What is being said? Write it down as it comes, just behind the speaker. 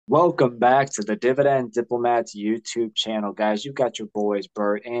Welcome back to the Dividend Diplomats YouTube channel, guys. You've got your boys,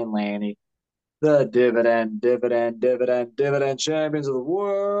 Bert and Lanny, the Dividend champions of the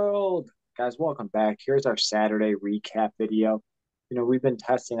world. Guys, welcome back. Here's our Saturday recap video. We've been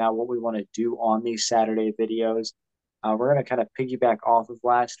testing out what we want to do on these Saturday videos. We're going to kind of piggyback off of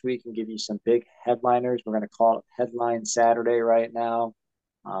last week and give you some big headliners. We're going to call it Headline Saturday right now.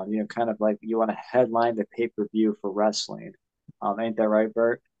 Kind of like you want to headline the pay-per-view for wrestling. Ain't that right,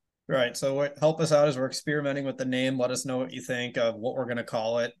 Bert? Right. So what help us out as we're experimenting with the name. Let us know what you think of what we're going to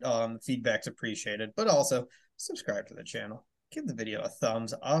call it. Feedback's appreciated, but also subscribe to the channel. Give the video a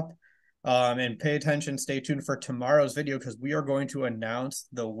thumbs up. And pay attention. Stay tuned for tomorrow's video because we are going to announce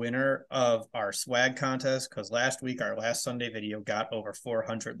the winner of our swag contest. Because last week, our last Sunday video got over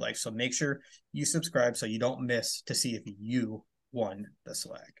 400 likes. So make sure you subscribe so you don't miss to see if you won the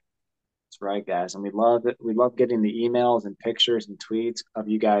swag. That's right, guys. And we love it. We love getting the emails and pictures and tweets of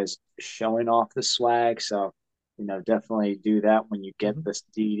you guys showing off the swag. So, definitely do that when you get Mhm. this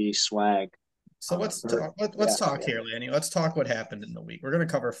DD swag. So let's For, talk. Let's yeah, talk here, Lanny. Let's talk what happened in the week. We're going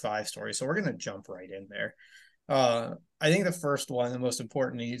to cover five stories, so we're going to jump right in there. I think the first one, the most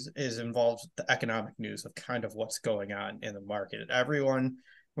important, is involves the economic news of kind of what's going on in the market. Everyone,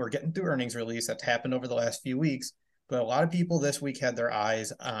 we're getting through earnings release that's happened over the last few weeks, but a lot of people this week had their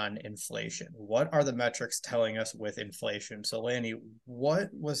eyes on inflation. What are the metrics telling us with inflation? So, Lanny, what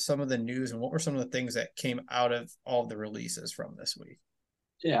was some of the news and what were some of the things that came out of all of the releases from this week?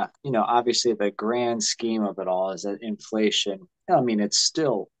 yeah. Obviously the grand scheme of it all is that inflation, I mean, it's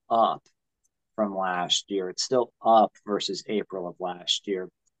still up from last year. It's still up versus April of last year,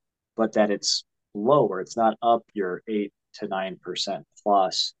 but that it's lower. It's not up your 8 to 9%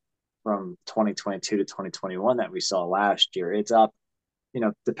 plus from 2022 to 2021 that we saw last year. It's up,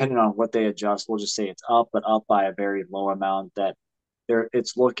 depending on what they adjust, we'll just say it's up, but up by a very low amount that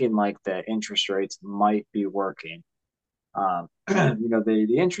it's looking like the interest rates might be working.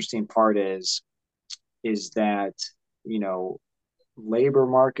 The interesting part is that, you know, labor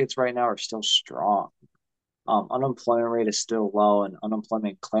markets right now are still strong. Unemployment rate is still low and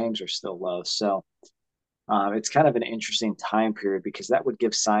unemployment claims are still low. So it's kind of an interesting time period because that would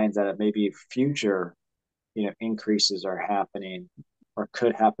give signs that maybe future, increases are happening or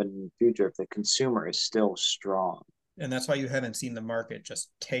could happen in the future if the consumer is still strong. And that's why you haven't seen the market just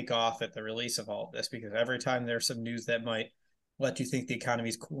take off at the release of all of this, because every time there's some news that might let you think the economy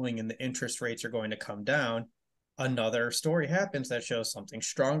is cooling and the interest rates are going to come down, another story happens that shows something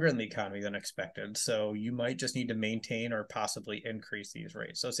stronger in the economy than expected. So you might just need to maintain or possibly increase these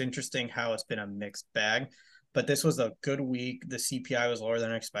rates. So it's interesting how it's been a mixed bag. But this was a good week. The CPI was lower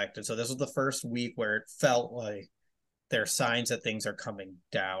than expected. So this was the first week where it felt like there are signs that things are coming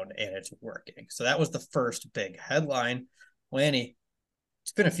down and it's working. So that was the first big headline. Lanny,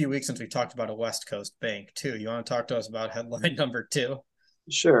 it's been a few weeks since we talked about a West Coast bank too. You want to talk to us about headline number two?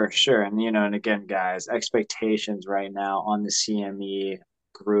 Sure, sure. And again, guys, expectations right now on the CME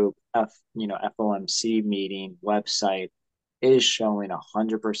group FOMC meeting website is showing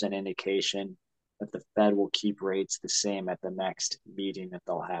 100% indication that the Fed will keep rates the same at the next meeting that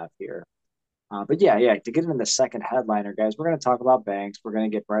they'll have here. But yeah, to get into the second headliner, guys, we're going to talk about banks. We're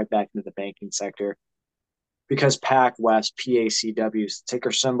going to get right back into the banking sector because PAC West, PACW's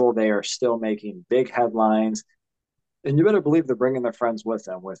ticker symbol, they are still making big headlines. And you better believe they're bringing their friends with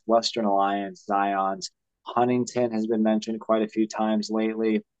them, with Western Alliance, Zions. Huntington has been mentioned quite a few times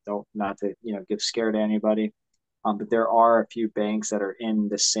lately, though not to give scare to anybody. But there are a few banks that are in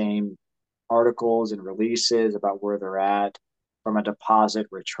the same articles and releases about where they're at from a deposit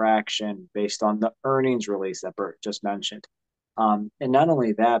retraction based on the earnings release that Bert just mentioned. And not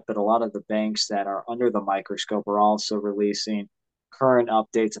only that, but a lot of the banks that are under the microscope are also releasing current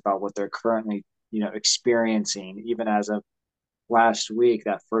updates about what they're currently, experiencing, even as of last week,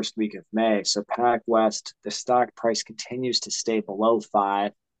 that first week of May. So Pac West, the stock price continues to stay below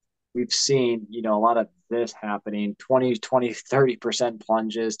 5. We've seen, a lot of this happening, 30%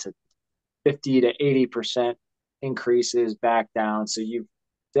 plunges to 50 to 80% increases back down. So you've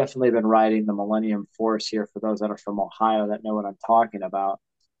definitely been riding the Millennium Force here for those that are from Ohio that know what I'm talking about.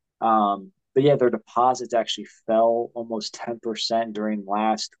 But yeah, their deposits actually fell almost 10% during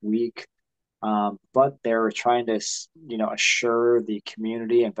last week. But they're trying to, assure the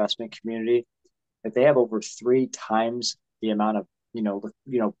community, investment community, that they have over 3 times the amount of,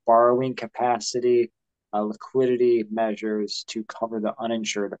 borrowing capacity, liquidity measures to cover the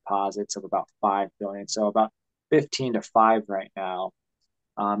uninsured deposits of about 5 billion. So about 15 to 5 right now.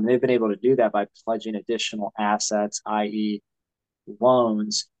 They've been able to do that by pledging additional assets, i.e.,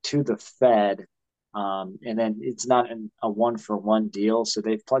 loans, to the Fed And then it's not a one for one deal. So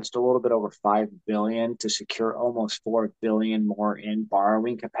they've pledged a little bit over 5 billion to secure almost 4 billion more in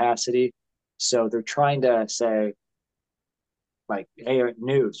borrowing capacity. So they're trying to say, like, hey,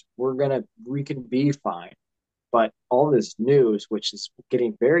 news, we can be fine. But all this news, which is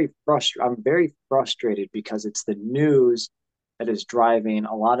getting very frustrated, I'm very frustrated because it's the news that is driving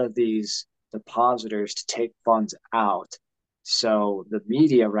a lot of these depositors to take funds out. So the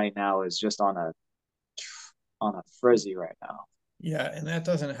media right now is just on a frizzy right now. Yeah, and that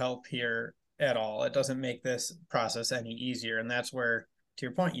doesn't help here at all. It doesn't make this process any easier. And that's where, to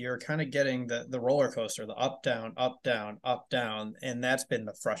your point, you're kind of getting the roller coaster, the up, down, up, down, up, down. And that's been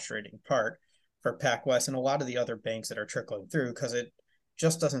the frustrating part for PacWest and a lot of the other banks that are trickling through because it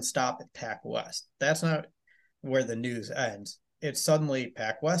just doesn't stop at PacWest. That's not where the news ends. It's suddenly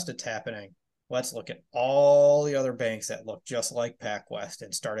PacWest, it's happening. Let's look at all the other banks that look just like PacWest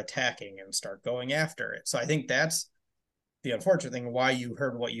and start attacking and start going after it. So I think that's the unfortunate thing why you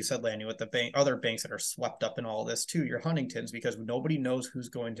heard what you said, Lanny, with the other banks that are swept up in all this too, your Huntingtons, because nobody knows who's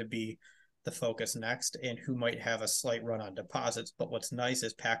going to be the focus next and who might have a slight run on deposits. But what's nice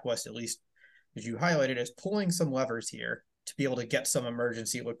is PacWest, at least as you highlighted, is pulling some levers here to be able to get some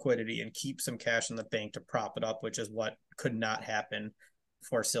emergency liquidity and keep some cash in the bank to prop it up, which is what could not happen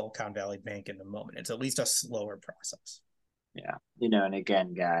for Silicon Valley Bank in the moment. It's at least a slower process. Yeah. And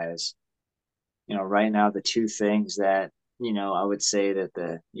again, guys, right now, the two things that, I would say that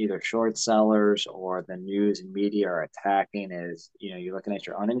the either short sellers or the news and media are attacking is, you're looking at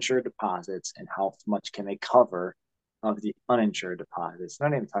your uninsured deposits and how much can they cover of the uninsured deposits.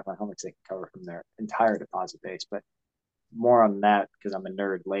 Not even talking about how much they can cover from their entire deposit base, but more on that because I'm a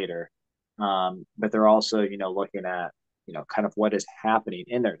nerd later. But they're also, looking at, kind of what is happening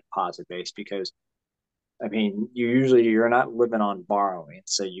in their deposit base because I mean, you're not living on borrowing,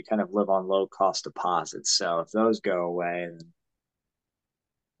 so you kind of live on low cost deposits. So if those go away,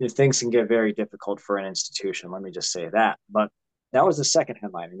 then things can get very difficult for an institution. Let me just say that. But that was the second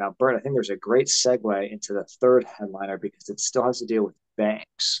headliner. Now, Bert, I think there's a great segue into the third headliner because it still has to deal with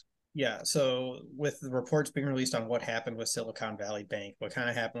banks. Yeah, so with the reports being released on what happened with Silicon Valley Bank, what kind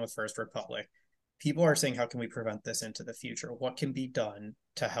of happened with First Republic, people are saying, how can we prevent this into the future? What can be done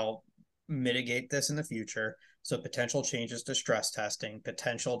to help mitigate this in the future? So potential changes to stress testing,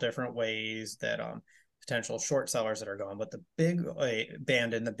 potential different ways that potential short sellers that are gone. But the big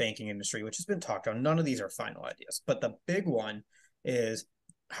band in the banking industry, which has been talked on, none of these are final ideas. But the big one is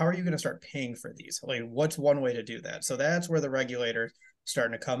how are you going to start paying for these? Like, what's one way to do that? So that's where the regulators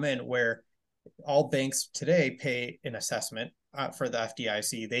starting to come in, where all banks today pay an assessment for the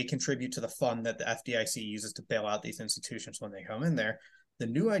FDIC. They contribute to the fund that the FDIC uses to bail out these institutions when they come in there. The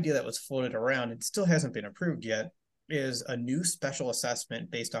new idea that was floated around and still hasn't been approved yet is a new special assessment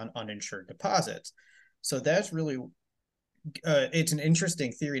based on uninsured deposits. So that's really it's an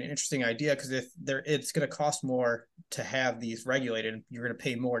interesting theory, an interesting idea, because if there, it's going to cost more to have these regulated, you're going to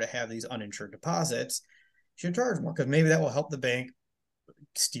pay more to have these uninsured deposits. You should charge more because maybe that will help the bank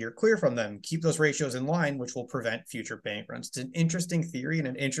steer clear from them, keep those ratios in line, which will prevent future bank runs. It's an interesting theory and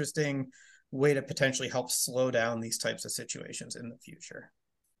an interesting way to potentially help slow down these types of situations in the future.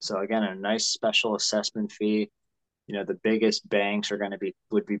 So again, a nice special assessment fee. The biggest banks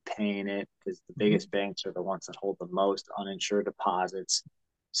would be paying it because the Mm-hmm. biggest banks are the ones that hold the most uninsured deposits.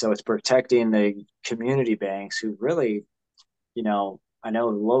 So it's protecting the community banks who really, I know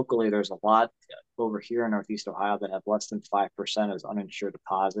locally there's a lot over here in Northeast Ohio that have less than 5% as uninsured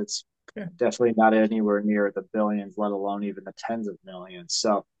deposits. Yeah. Definitely not anywhere near the billions, let alone even the tens of millions.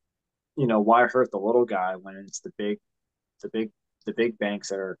 So, why hurt the little guy when it's the big, the big banks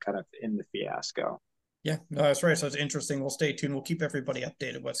that are kind of in the fiasco? Yeah, no, that's right. So it's interesting. We'll stay tuned. We'll keep everybody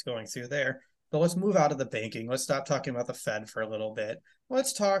updated what's going through there. But let's move out of the banking. Let's stop talking about the Fed for a little bit.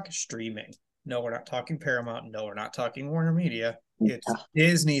 Let's talk streaming. No, we're not talking Paramount. No, we're not talking Warner Media. It's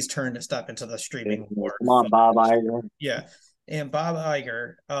Disney's turn to step into the streaming war. Come on, Bob Iger. Yeah. And Bob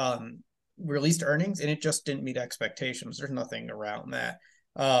Iger released earnings and it just didn't meet expectations. There's nothing around that.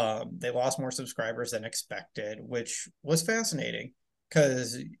 They lost more subscribers than expected, which was fascinating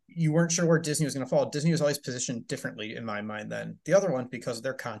because you weren't sure where Disney was going to fall. Disney was always positioned differently in my mind than the other ones because of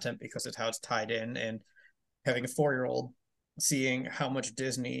their content, because it's how it's tied in. And having a 4-year old seeing how much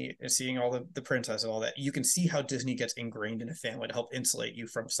Disney is seeing all the princess and all that, you can see how Disney gets ingrained in a family to help insulate you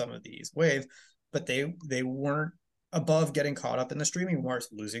from some of these waves. But they weren't above getting caught up in the streaming wars,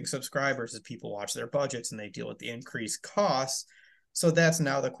 losing subscribers as people watch their budgets and they deal with the increased costs. So that's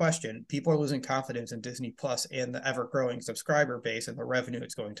now the question. People are losing confidence in Disney Plus and the ever growing subscriber base and the revenue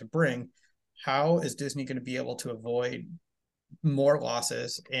it's going to bring. How is Disney going to be able to avoid more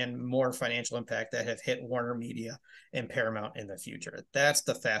losses and more financial impact that have hit Warner Media and Paramount in the future. That's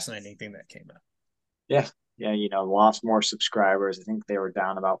the fascinating thing that came out. Yeah. Yeah, lost more subscribers. I think they were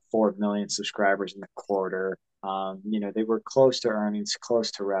down about 4 million subscribers in the quarter. They were close to earnings,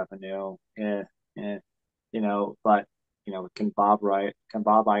 close to revenue. Eh, but can Bob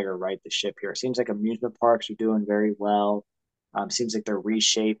Iger right the ship here? It seems like amusement parks are doing very well. Seems like they're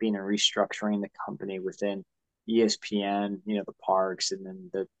reshaping and restructuring the company within ESPN, the parks, and then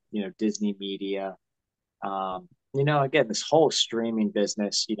the Disney Media. Again, this whole streaming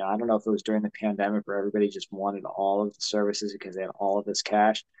business, I don't know if it was during the pandemic where everybody just wanted all of the services because they had all of this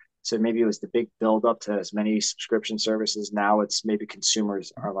cash. So maybe it was the big build up to as many subscription services. Now it's maybe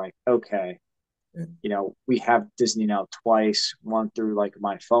consumers are like, okay, we have Disney now twice, one through like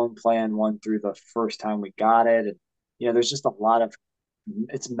my phone plan, one through the first time we got it. And, there's just a lot of,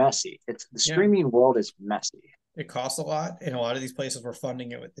 it's messy. It's the Yeah. streaming world is messy. It costs a lot, and a lot of these places were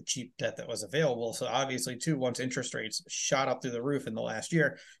funding it with the cheap debt that was available. So obviously, too, once interest rates shot up through the roof in the last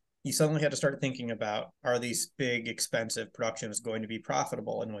year, you suddenly had to start thinking about, are these big, expensive productions going to be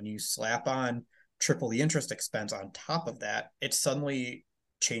profitable? And when you slap on triple the interest expense on top of that, it suddenly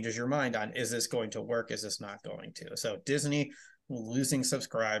changes your mind on, is this going to work? Is this not going to? So Disney losing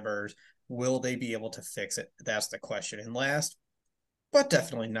subscribers, will they be able to fix it? That's the question. And last, but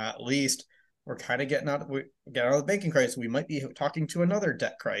definitely not least, we're kind of getting out of the banking crisis. We might be talking to another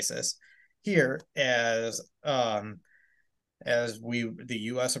debt crisis here as the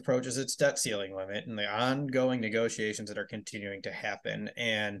U.S. approaches its debt ceiling limit and the ongoing negotiations that are continuing to happen.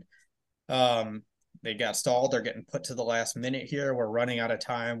 And they got stalled. They're getting put to the last minute here. We're running out of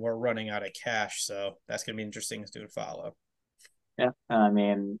time. We're running out of cash. So that's going to be interesting to follow. Yeah, I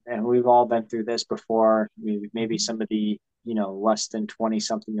mean, and we've all been through this before. Maybe some of the less than 20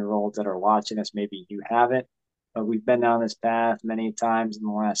 something year olds that are watching us, maybe you haven't, but we've been down this path many times in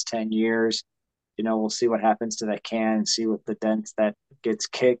the last 10 years. We'll see what happens to that can, see what the dent that gets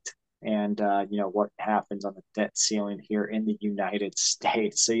kicked, and what happens on the debt ceiling here in the United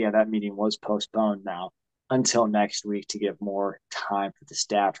States. So yeah, that meeting was postponed now until next week to give more time for the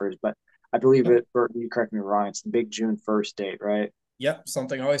staffers. But I believe Yep. it, Bert, you correct me wrong, it's the big June 1st date, right? Yep,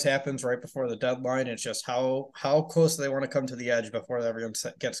 something always happens right before the deadline. It's just how close they want to come to the edge before everyone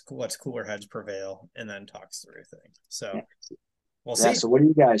lets cooler heads prevail and then talks through things. So Yeah. we'll Yeah. see. So, what do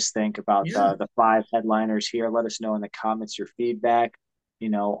you guys think about Yeah. the five headliners here? Let us know in the comments your feedback.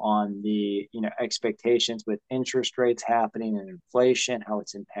 On the expectations with interest rates happening and inflation, how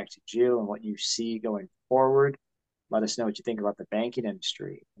it's impacted you, and what you see going forward. Let us know what you think about the banking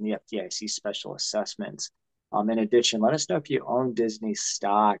industry and the FDIC special assessments. In addition, let us know if you own Disney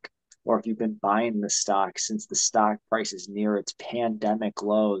stock or if you've been buying the stock since the stock price is near its pandemic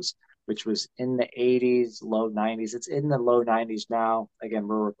lows, which was in the 80s, low 90s. It's in the low 90s now. Again,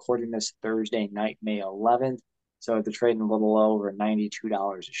 we're recording this Thursday night, May 11th. So they're trading a little over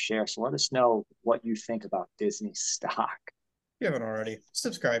 $92 a share. So let us know what you think about Disney stock. If you haven't already,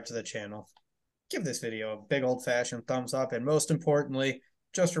 subscribe to the channel. Give this video a big old fashioned thumbs up. And most importantly,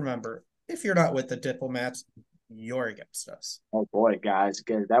 just remember, if you're not with the diplomats, you're against us. Oh boy, guys.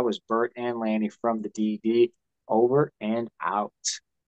 That was Bert and Lanny from the DD. Over and out.